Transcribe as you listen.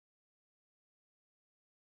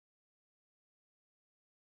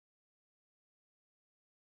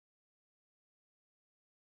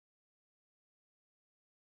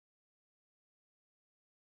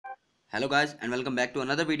Hello guys and welcome back to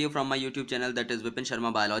another video from my YouTube channel, that is Vipin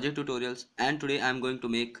Sharma Biology Tutorials. And today I am going to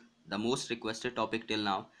make the most requested topic till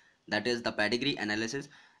now, that is the pedigree analysis,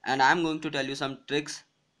 and I am going to tell you some tricks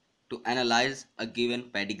to analyze a given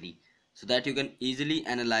pedigree so that you can easily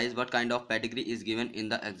analyze what kind of pedigree is given in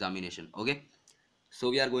the examination. Okay, so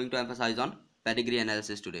we are going to emphasize on pedigree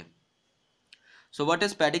analysis today. So what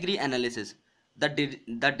is pedigree analysis? The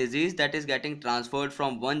disease that is getting transferred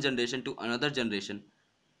from one generation to another generation.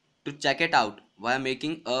 To check it out via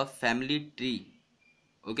making a family tree,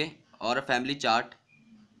 okay, or a family chart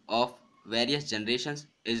of various generations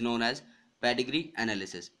is known as pedigree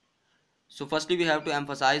analysis. So firstly we have to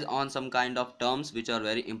emphasize on some kind of terms which are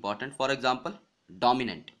very important. For example,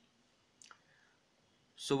 dominant.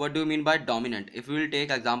 So what do you mean by dominant? If we will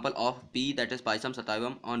take example of P, that is Pisum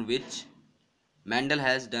sativum, on which Mendel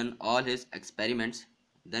has done all his experiments,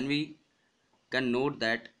 then we can note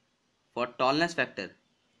that for tallness factor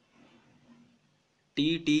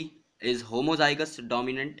TT is homozygous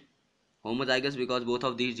dominant, homozygous because both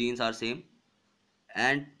of these genes are same,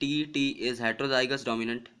 and TT is heterozygous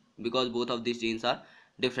dominant because both of these genes are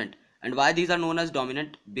different. And why these are known as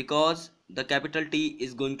dominant? Because the capital T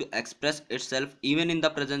is going to express itself even in the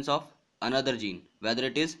presence of another gene, whether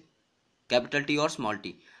it is capital T or small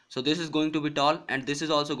t. So this is going to be tall and this is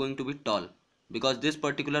also going to be tall because this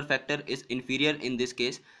particular factor is inferior in this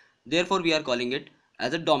case. Therefore we are calling it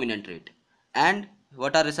as a dominant trait. And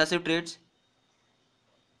what are recessive traits?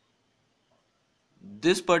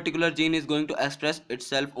 This particular gene is going to express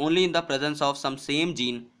itself only in the presence of some same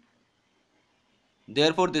gene.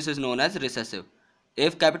 Therefore this is known as recessive.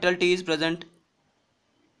 If capital T is present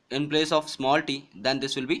in place of small t, then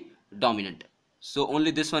this will be dominant. So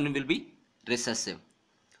only this one will be recessive.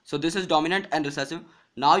 So this is dominant and recessive.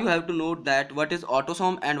 Now you have to note that what is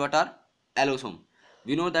autosome and what are allosome.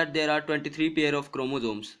 We know that there are 23 pair of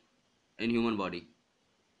chromosomes in human body.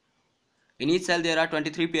 In each cell there are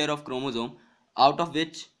 23 pair of chromosome, out of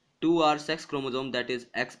which 2 are sex chromosome, that is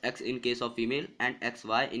XX in case of female and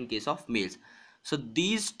XY in case of males. So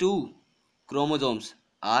these two chromosomes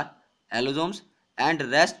are allosomes and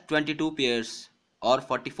rest 22 pairs or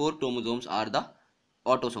 44 chromosomes are the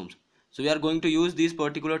autosomes. So we are going to use these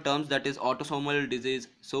particular terms, that is autosomal disease.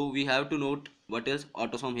 So we have to note what is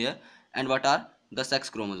autosome here and what are the sex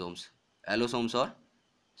chromosomes, allosomes or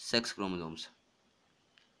sex chromosomes.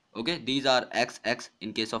 Okay, these are XX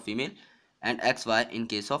in case of female and XY in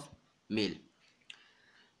case of male.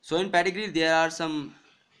 So in pedigree there are some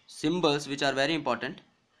symbols which are very important.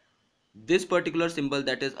 This particular symbol,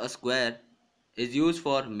 that is a square, is used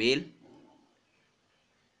for male,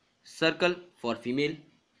 circle for female.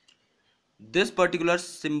 This particular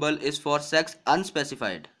symbol is for sex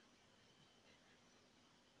unspecified.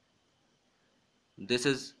 This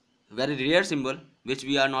is very rare symbol which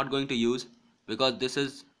we are not going to use because this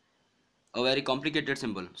is a very complicated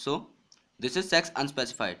symbol. So this is sex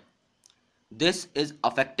unspecified. This is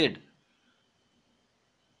affected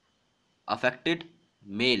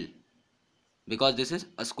male because this is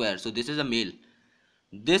a square, so this is a male.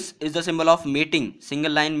 This is the symbol of mating.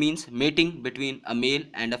 Single line means mating between a male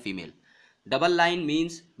and a female. Double line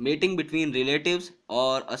means mating between relatives,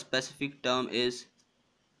 or a specific term is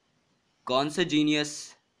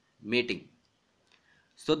consanguineous mating.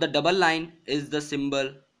 So the double line is the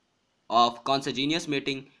symbol of consanguineous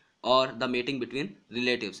mating or the mating between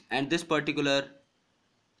relatives, and this particular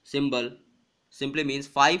symbol simply means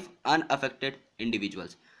 5 unaffected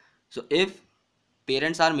individuals. So if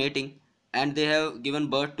parents are mating and they have given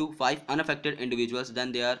birth to 5 unaffected individuals,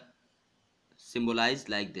 then they are symbolized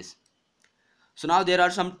like this. So now there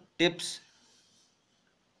are some tips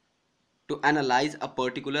to analyze a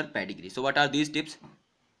particular pedigree. So what are these tips?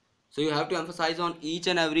 So you have to emphasize on each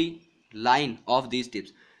and every line of these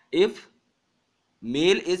tips. If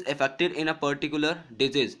male is affected in a particular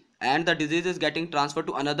disease and the disease is getting transferred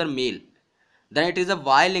to another male, then it is a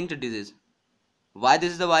Y-linked disease. Why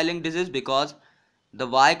this is a Y-linked disease? Because the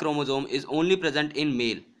Y chromosome is only present in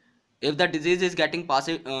male. If the disease is getting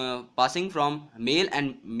passing from male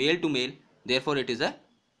and male to male, therefore it is a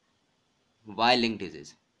Y-linked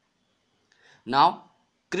disease. Now,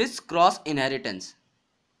 crisscross inheritance.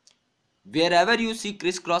 Wherever you see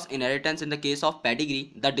crisscross inheritance in the case of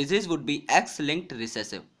pedigree, the disease would be X-linked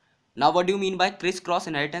recessive. Now what do you mean by crisscross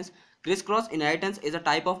inheritance? Crisscross inheritance is a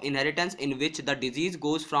type of inheritance in which the disease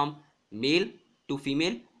goes from male to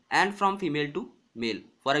female and from female to male.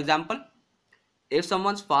 For example, if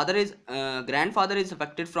someone's grandfather is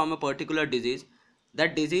affected from a particular disease,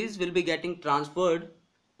 that disease will be getting transferred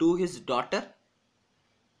to his daughter,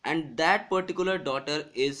 and that particular daughter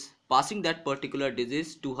is passing that particular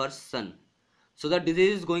disease to her son. So the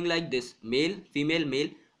disease is going like this: male, female, male,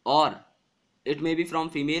 or it may be from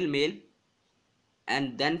female, male,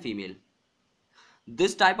 and then female.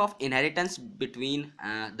 This type of inheritance between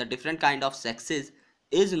the different kind of sexes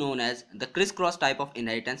is known as the crisscross type of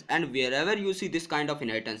inheritance. And wherever you see this kind of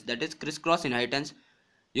inheritance, that is crisscross inheritance,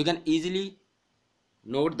 you can easily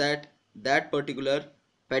note that that particular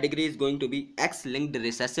pedigree is going to be X-linked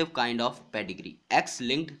recessive kind of pedigree.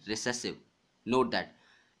 X-linked recessive. Note that.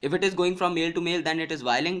 If it is going from male to male, then it is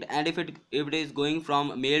Y-linked, and if it is going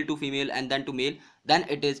from male to female and then to male, then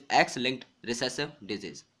it is X-linked recessive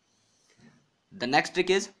disease. The next trick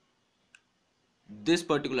is this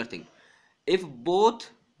particular thing: if both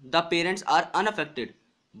the parents are unaffected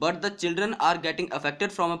but the children are getting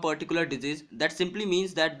affected from a particular disease, that simply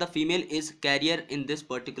means that the female is carrier in this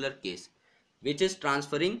particular case, which is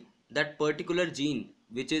transferring that particular gene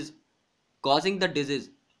which is causing the disease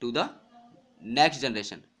to the next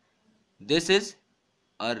generation. This is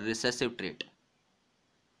a recessive trait.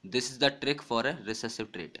 This is the trick for a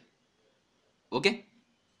recessive trait. Okay.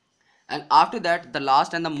 And after that, the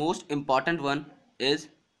last and the most important one is,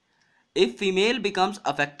 if female becomes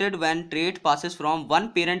affected when trait passes from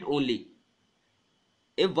one parent only.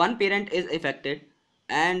 If one parent is affected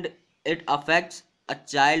and it affects a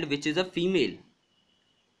child which is a female,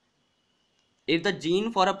 if the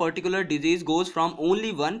gene for a particular disease goes from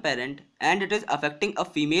only one parent and it is affecting a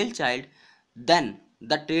female child, then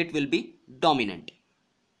the trait will be dominant.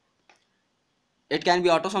 It can be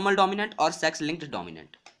autosomal dominant or sex linked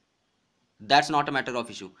dominant. That's not a matter of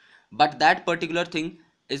issue, but that particular thing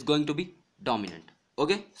is going to be dominant.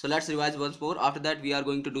 Okay, so let's revise once more. After that, we are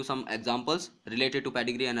going to do some examples related to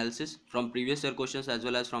pedigree analysis from previous year questions as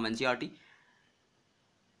well as from NCERT.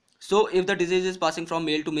 So if the disease is passing from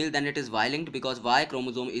male to male, then it is Y-linked, because Y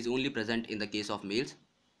chromosome is only present in the case of males.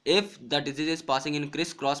 If the disease is passing in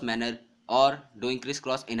crisscross manner or doing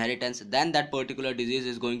crisscross inheritance, then that particular disease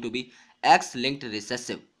is going to be X-linked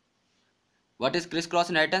recessive. What is crisscross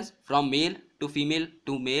inheritance? From male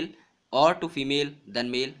to male, or to female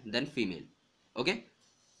then male then female. Okay,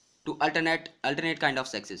 to alternate kind of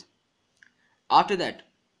sexes. After that,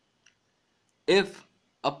 if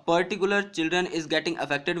a particular children is getting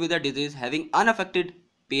affected with a disease having unaffected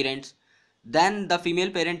parents, then the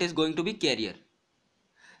female parent is going to be carrier.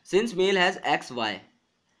 Since male has XY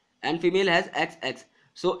and female has XX,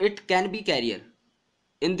 so it can be carrier.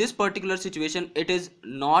 In this particular situation, it is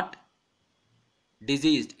not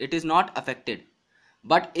diseased, it is not affected,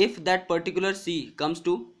 but if that particular C comes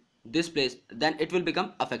to this place, then it will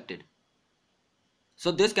become affected.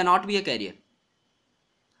 So this cannot be a carrier.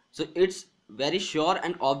 So it's very sure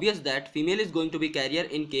and obvious that female is going to be carrier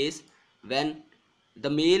in case when the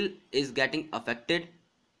male is getting affected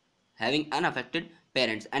having unaffected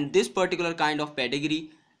parents, and this particular kind of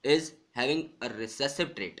pedigree is having a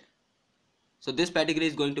recessive trait. So this pedigree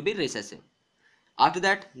is going to be recessive. After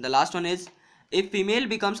that, the last one is, if female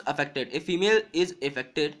becomes affected, if female is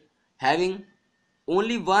affected having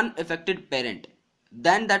only one affected parent,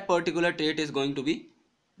 then that particular trait is going to be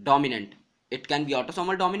dominant. It can be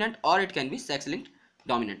autosomal dominant or it can be sex linked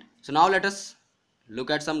dominant. So now let us look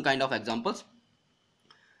at some kind of examples.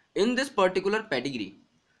 In this particular pedigree,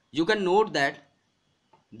 you can note that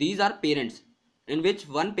these are parents in which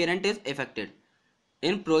one parent is affected.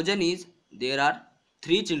 In progenies, there are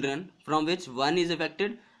 3 children from which one is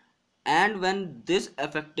affected, and when this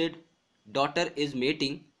affected daughter is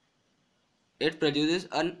mating, it produces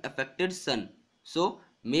an affected son. So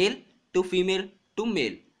male to female to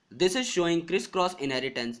male. This is showing crisscross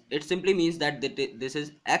inheritance. It simply means that this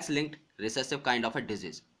is X-linked recessive kind of a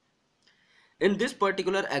disease. In this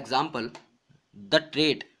particular example, the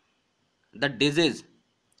trait, the disease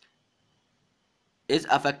is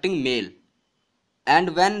affecting male,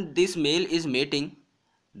 and when this male is mating,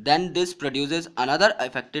 then this produces another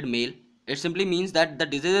affected male. It simply means that the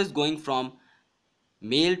disease is going from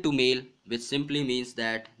male to male, which simply means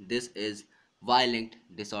that this is Y-linked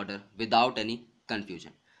disorder without any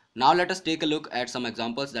confusion. Now let us take a look at some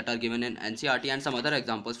examples that are given in NCERT and some other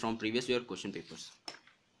examples from previous year question papers.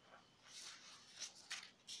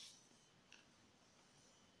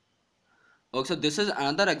 Okay, so this is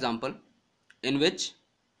another example in which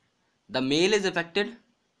the male is affected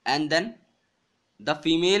and then the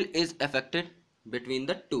female is affected between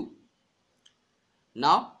the two.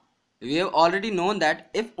 Now we have already known that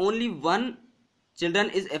if only one children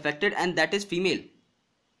is affected and that is female,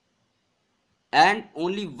 and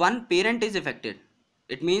only one parent is affected,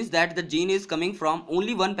 it means that the gene is coming from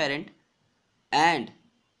only one parent and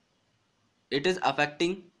it is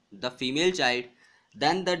affecting the female child,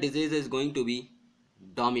 then the disease is going to be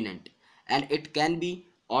dominant, and it can be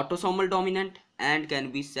autosomal dominant and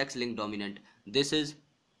can be sex linked dominant. This is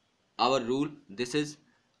our rule, this is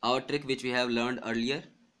our trick which we have learned earlier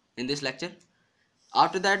in this lecture.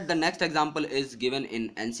 After that, the next example is given in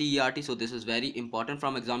NCERT, so this is very important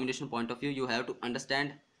from examination point of view. You have to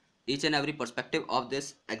understand each and every perspective of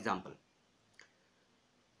this example.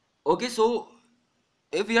 Okay, so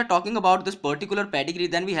if we are talking about this particular pedigree,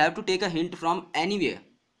 then we have to take a hint from anywhere.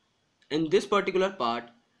 In this particular part,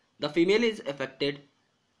 the female is affected,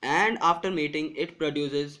 and after mating it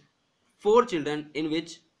produces 4 children in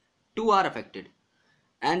which 2 are affected,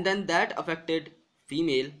 and then that affected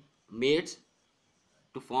female mates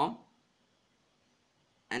to form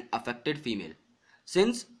an affected female.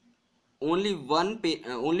 Since only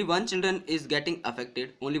one children is getting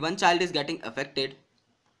affected, only one child is getting affected,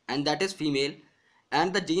 and that is female,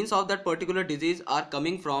 and the genes of that particular disease are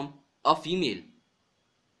coming from a female,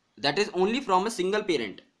 that is only from a single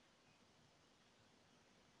parent.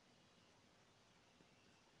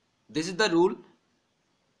 This is the rule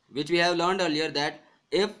which we have learned earlier, that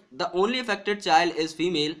if the only affected child is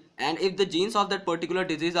female and if the genes of that particular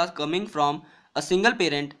disease are coming from a single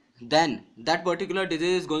parent, then that particular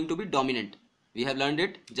disease is going to be dominant. We have learned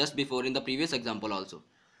it just before in the previous example also.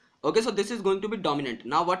 Okay, so this is going to be dominant.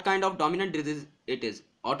 Now what kind of dominant disease it is?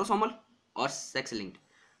 Autosomal or sex linked?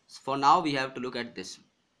 For now we have to look at this.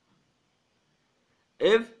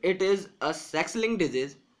 If it is a sex linked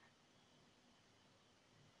disease,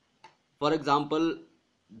 for example,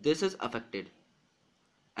 this is affected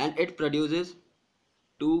and it produces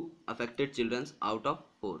 2 affected children out of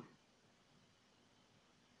 4.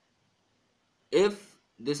 If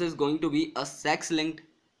this is going to be a sex linked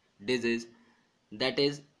disease, that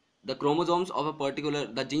is the chromosomes of a particular,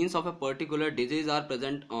 the genes of a particular disease are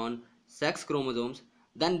present on sex chromosomes,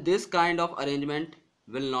 then this kind of arrangement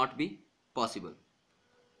will not be possible.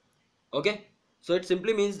 Okay, so it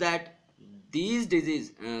simply means that these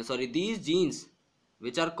these genes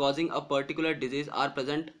which are causing a particular disease are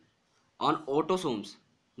present on autosomes,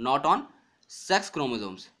 not on sex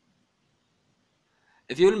chromosomes.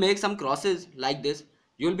 If you will make some crosses like this,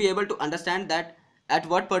 you will be able to understand that at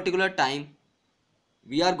what particular time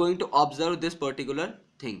we are going to observe this particular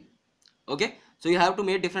thing. Okay, so you have to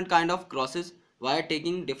make different kind of crosses while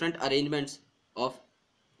taking different arrangements of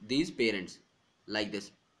these parents like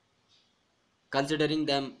this, considering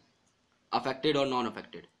them affected or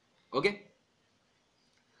non-affected. Okay,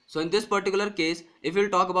 so in this particular case, if we'll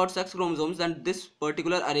talk about sex chromosomes, then this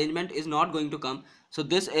particular arrangement is not going to come. So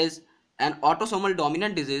this is an autosomal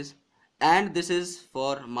dominant disease, and this is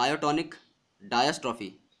for myotonic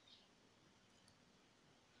dystrophy.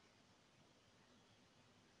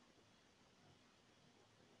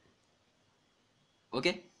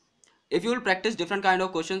 Okay, if you will practice different kind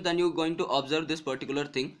of questions, then you're going to observe this particular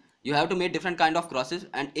thing. You have to make different kind of crosses,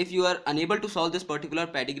 and if you are unable to solve this particular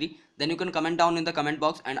pedigree, then you can comment down in the comment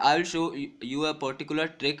box and I will show you a particular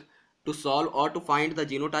trick to solve or to find the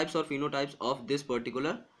genotypes or phenotypes of this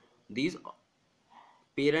particular, these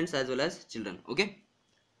parents as well as children. Okay,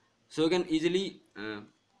 so you can easily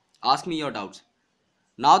ask me your doubts.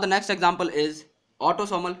 Now the next example is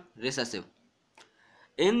autosomal recessive.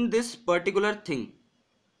 In this particular thing,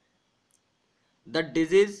 the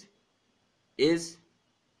disease is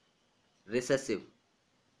recessive.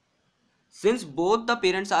 Since both the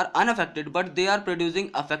parents are unaffected but they are producing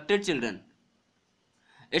affected children,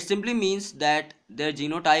 it simply means that their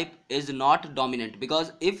genotype is not dominant,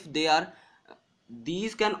 because if they are,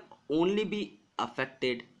 these can only be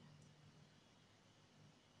affected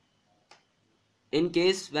in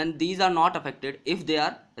case when these are not affected, if they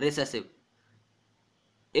are recessive.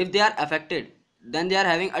 If they are affected, then they are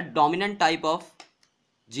having a dominant type of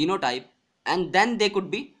genotype and then they could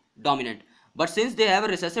be dominant. But since they have a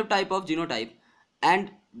recessive type of genotype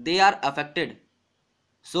and they are affected,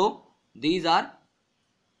 so these are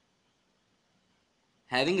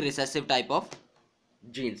having recessive type of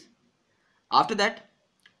genes. After that,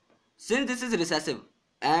 since this is recessive,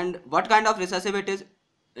 and what kind of recessive it is,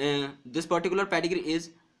 this particular pedigree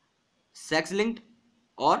is sex linked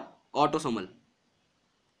or autosomal.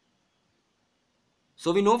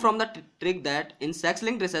 So we know from the trick that in sex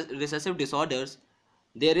linked recessive disorders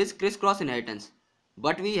there is crisscross inheritance,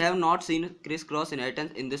 but we have not seen crisscross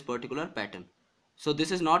inheritance in this particular pattern. So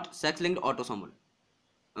this is not sex linked autosomal,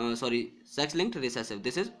 sex linked recessive.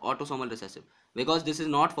 This is autosomal recessive, because this is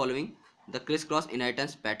not following the crisscross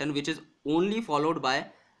inheritance pattern, which is only followed by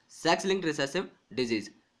sex linked recessive disease.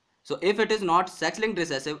 So if it is not sex linked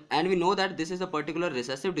recessive and we know that this is a particular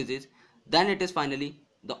recessive disease, then it is finally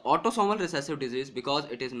the autosomal recessive disease, because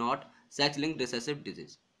it is not sex linked recessive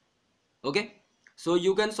disease. Okay, so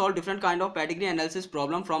you can solve different kind of pedigree analysis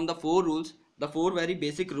problem from the 4 rules the 4 very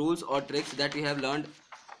basic rules or tricks that we have learned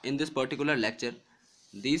in this particular lecture.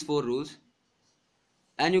 These 4 rules,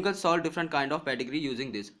 and you can solve different kind of pedigree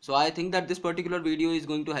using this. So I think that this particular video is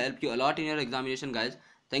going to help you a lot in your examination, guys.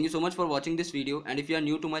 Thank you so much for watching this video, and if you are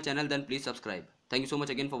new to my channel, then please subscribe. Thank you so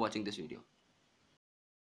much again for watching this video.